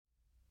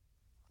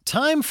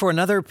Time for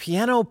another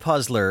piano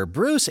puzzler.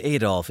 Bruce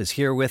Adolph is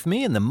here with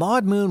me in the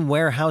Maud Moon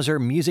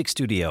Weyerhaeuser Music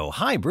Studio.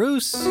 Hi,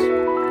 Bruce.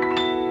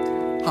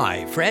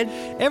 Hi, Fred.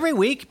 Every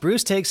week,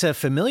 Bruce takes a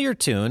familiar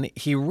tune.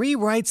 He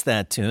rewrites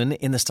that tune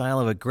in the style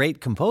of a great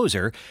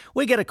composer.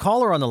 We get a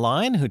caller on the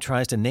line who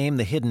tries to name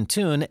the hidden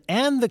tune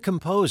and the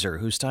composer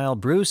whose style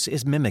Bruce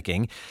is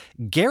mimicking.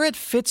 Garrett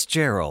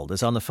Fitzgerald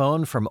is on the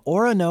phone from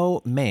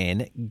Orono,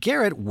 Maine.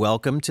 Garrett,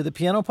 welcome to the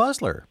Piano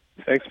Puzzler.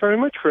 Thanks very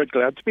much, Fred.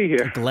 Glad to be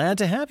here. Glad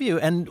to have you.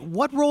 And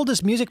what role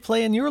does music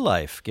play in your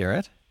life,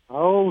 Garrett?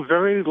 Oh,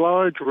 very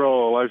large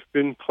role. I've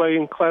been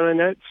playing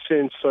clarinet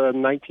since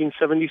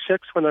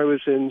 1976 when I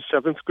was in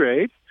second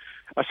grade.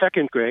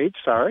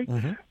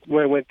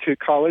 When I went to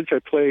college, I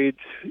played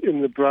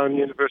in the Brown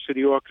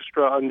University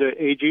Orchestra under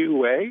A.G.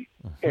 Uwe.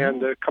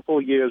 And a couple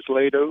of years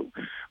later,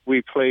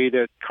 we played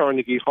at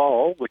Carnegie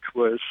Hall, which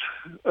was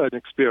an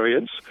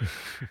experience.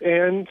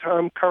 And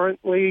I'm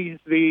currently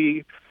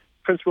the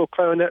principal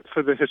clarinet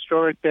for the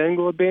historic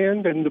Bangor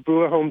Band and the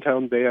Brewer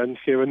Hometown Band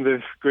here in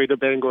the greater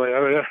Bangor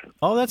area.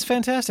 Oh, that's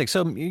fantastic.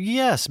 So,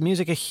 yes,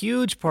 music a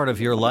huge part of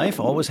your life.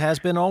 Always has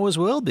been, always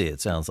will be,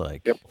 it sounds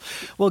like. Yep.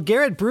 Well,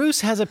 Garrett,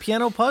 Bruce has a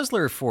piano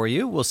puzzler for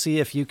you. We'll see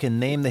if you can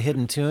name the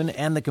hidden tune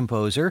and the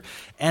composer.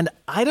 And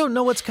I don't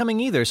know what's coming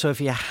either, so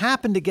if you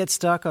happen to get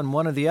stuck on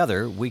one or the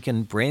other, we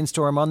can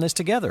brainstorm on this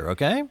together,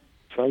 okay?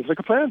 Sounds like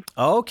a plan.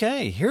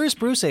 Okay, here's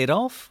Bruce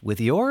Adolph with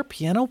your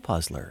piano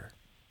puzzler.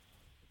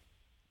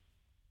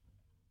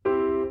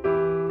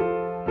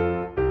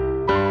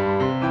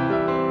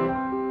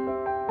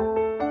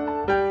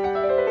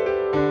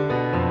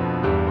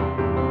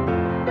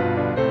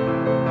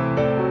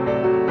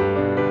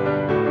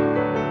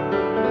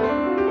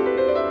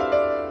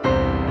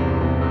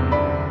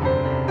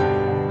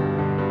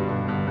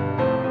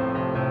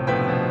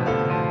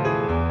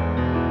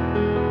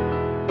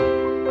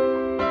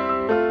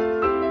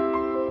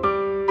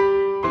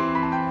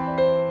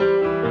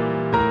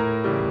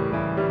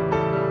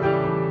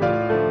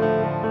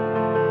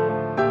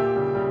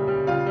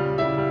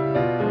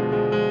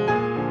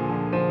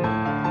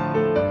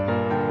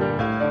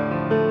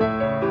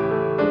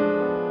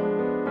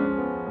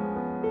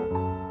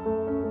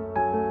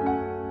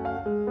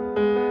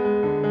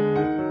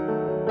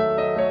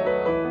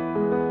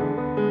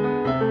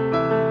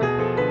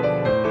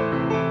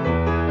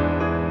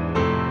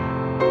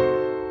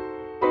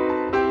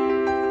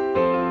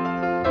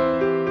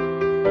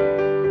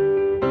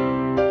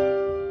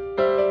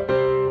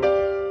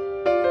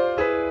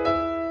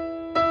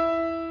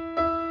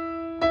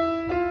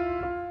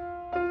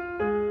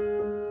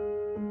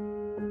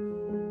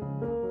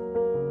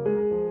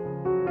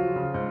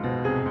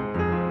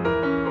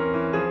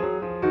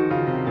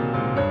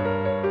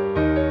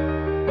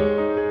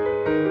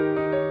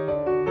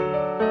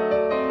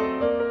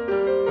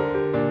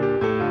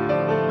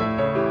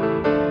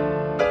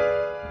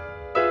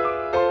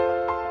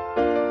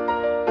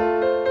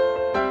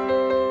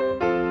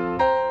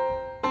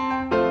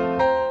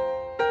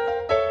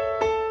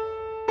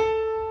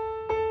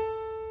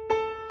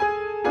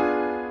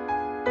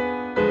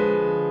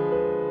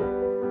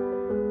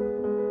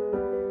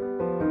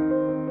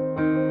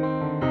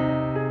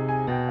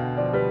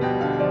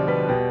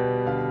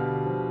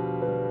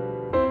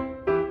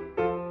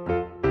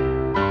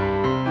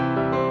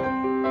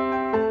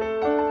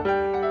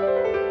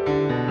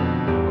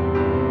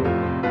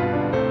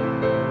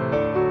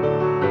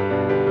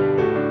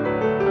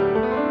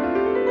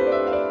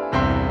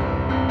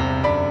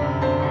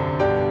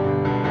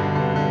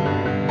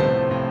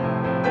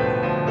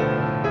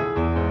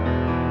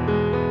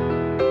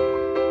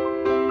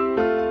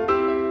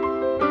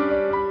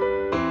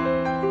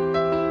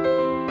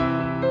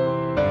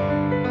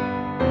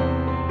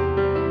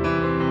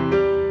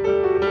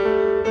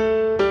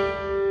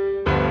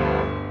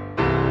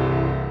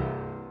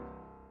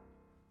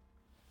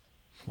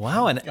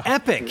 Wow, an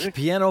epic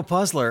piano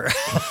puzzler.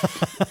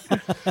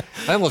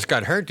 I almost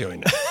got hurt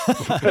doing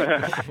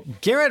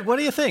it. Garrett, what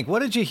do you think? What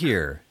did you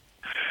hear?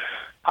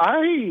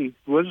 I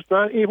was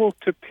not able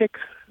to pick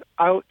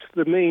out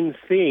the main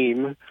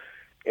theme,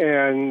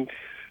 and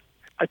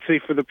I'd say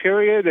for the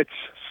period, it's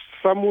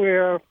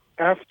somewhere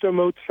after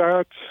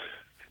Mozart,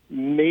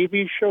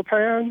 maybe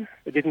Chopin.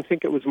 I didn't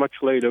think it was much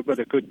later, but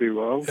I could be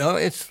wrong. No,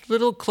 it's a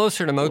little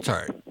closer to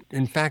Mozart.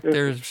 In fact,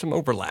 there's some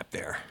overlap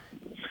there.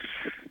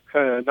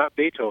 Not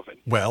Beethoven.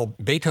 Well,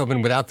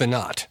 Beethoven without the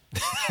knot.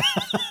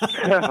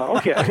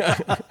 Okay.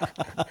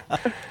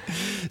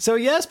 So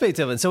yes,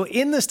 Beethoven. So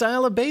in the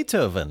style of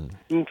Beethoven.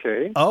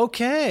 Okay.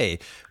 Okay.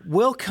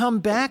 We'll come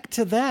back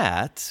to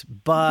that,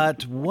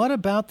 but what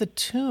about the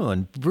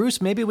tune?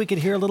 Bruce, maybe we could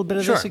hear a little bit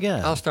of this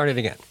again. I'll start it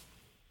again.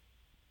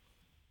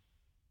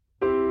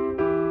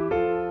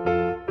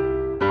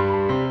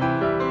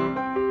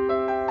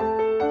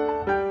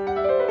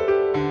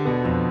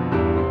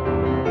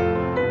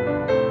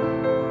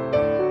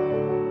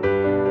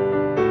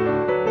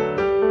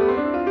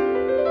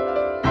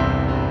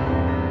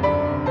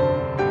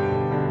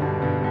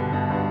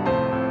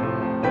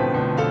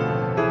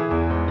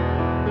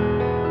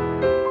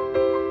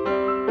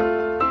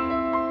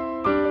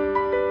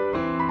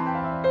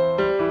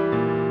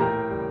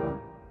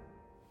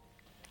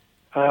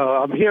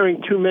 I'm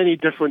hearing too many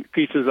different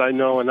pieces I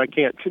know, and I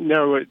can't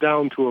narrow it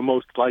down to a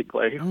most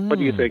likely. What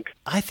do you think?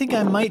 I think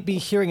I might be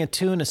hearing a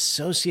tune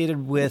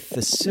associated with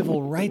the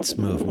civil rights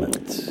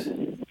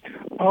movement.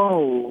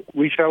 Oh,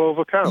 We Shall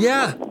Overcome.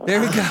 Yeah,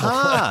 there we go.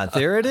 Ah,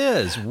 there it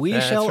is. We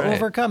That's Shall right.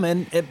 Overcome.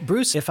 And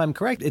Bruce, if I'm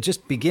correct, it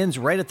just begins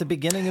right at the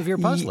beginning of your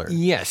puzzler.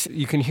 Yes,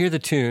 you can hear the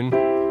tune,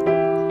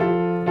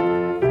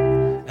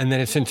 and then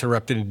it's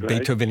interrupted in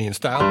Beethovenian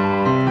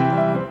style.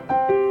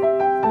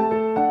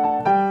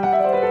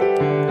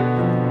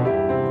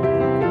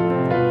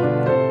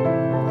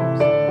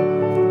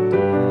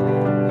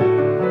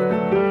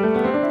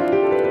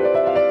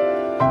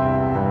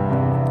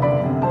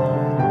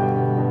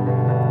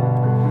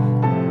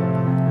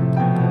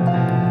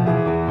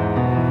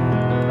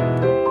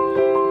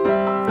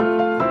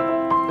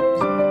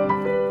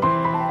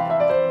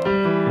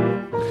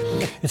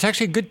 It's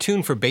actually a good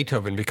tune for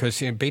Beethoven because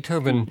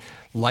Beethoven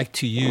liked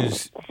to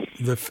use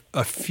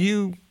a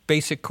few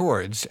basic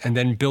chords and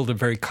then build a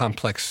very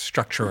complex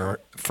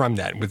structure from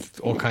that with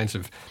all kinds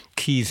of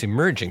keys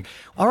emerging.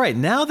 All right,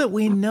 now that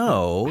we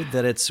know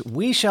that it's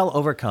We Shall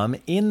Overcome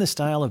in the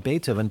style of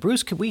Beethoven,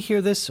 Bruce, could we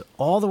hear this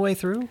all the way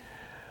through?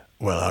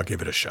 Well, I'll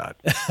give it a shot.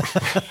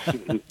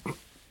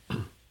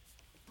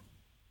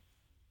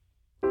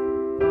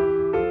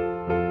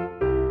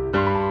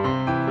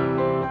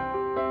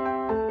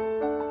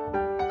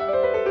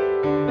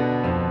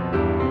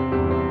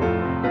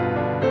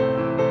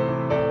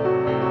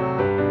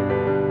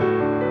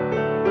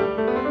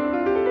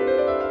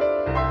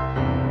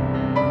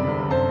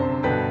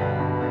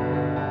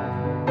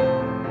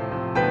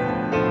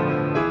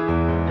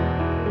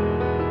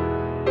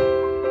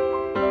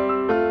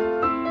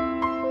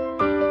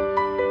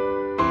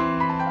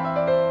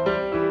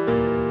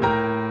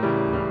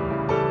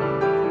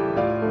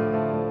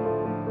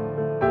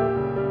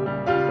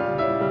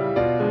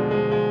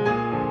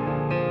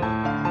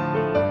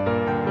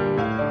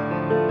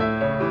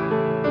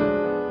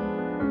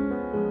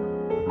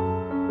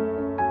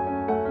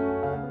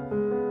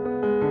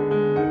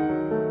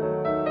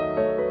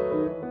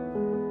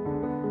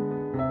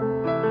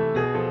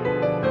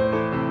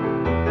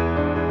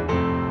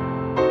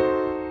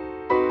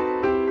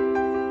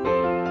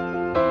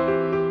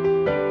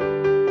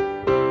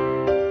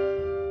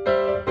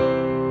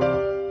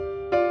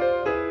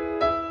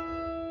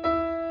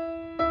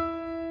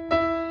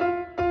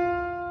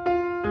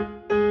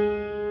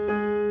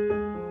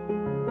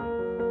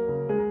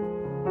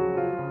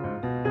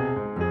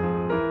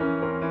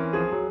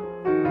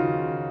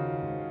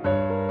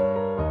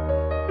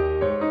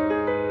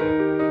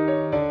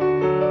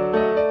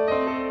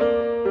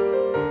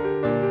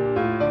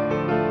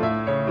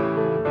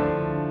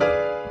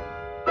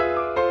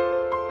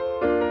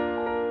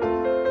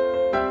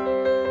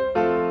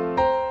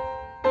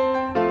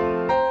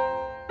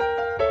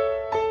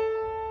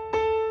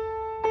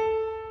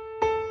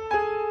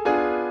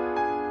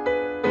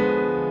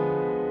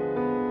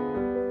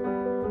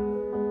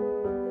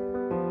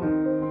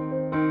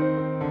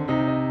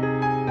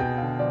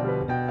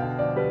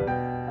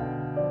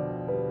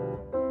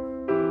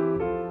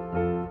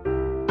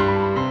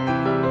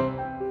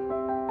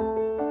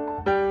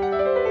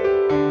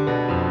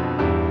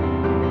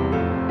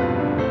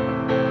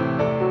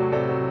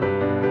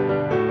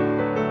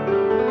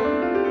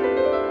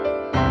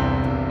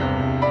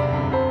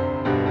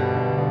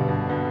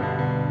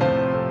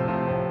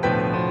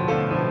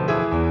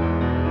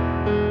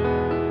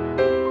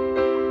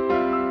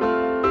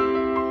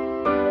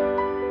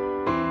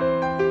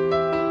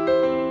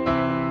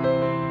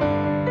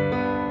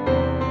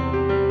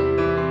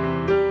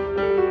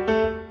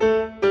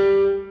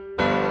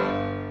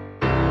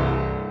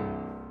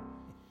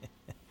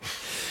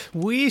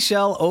 We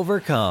Shall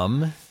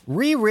Overcome,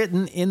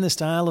 rewritten in the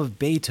style of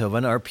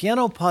Beethoven, our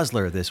piano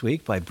puzzler this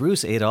week by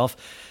Bruce Adolph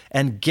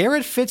and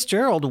Garrett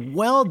Fitzgerald.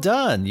 Well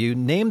done. You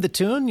named the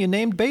tune, you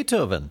named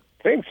Beethoven.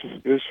 Thanks.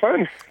 It was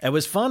fun. It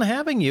was fun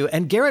having you.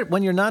 And Garrett,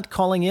 when you're not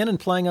calling in and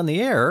playing on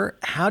the air,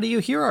 how do you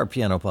hear our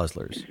piano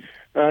puzzlers?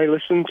 I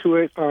listened to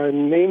it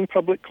on Maine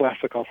Public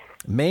Classical.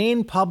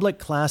 Maine Public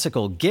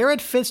Classical. Garrett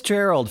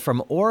Fitzgerald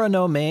from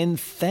Orono, Maine,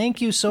 thank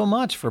you so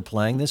much for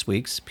playing this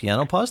week's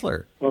piano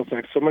puzzler. Well,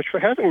 thanks so much for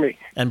having me.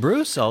 And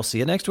Bruce, I'll see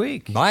you next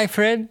week. Bye,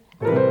 Fred.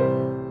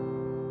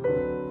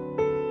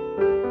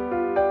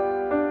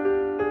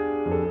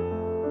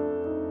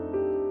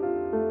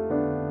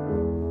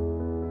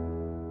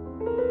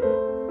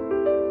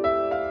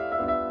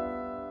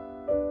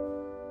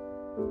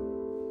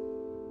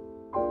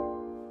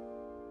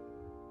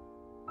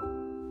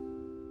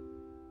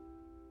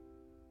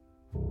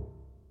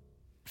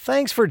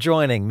 Thanks for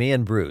joining me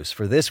and Bruce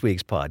for this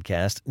week's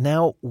podcast.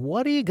 Now,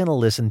 what are you going to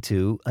listen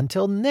to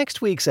until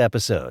next week's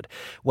episode?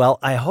 Well,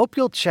 I hope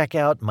you'll check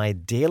out my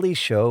daily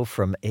show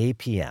from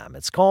APM.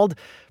 It's called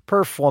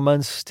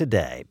Performance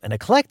Today, an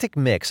eclectic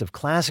mix of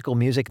classical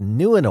music,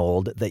 new and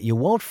old, that you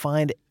won't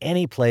find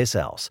anyplace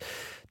else.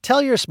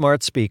 Tell your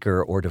smart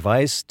speaker or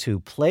device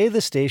to play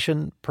the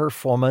station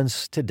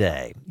Performance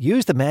Today.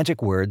 Use the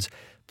magic words,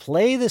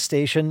 play the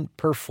station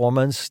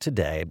Performance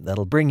Today.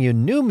 That'll bring you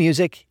new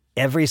music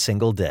every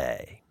single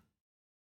day.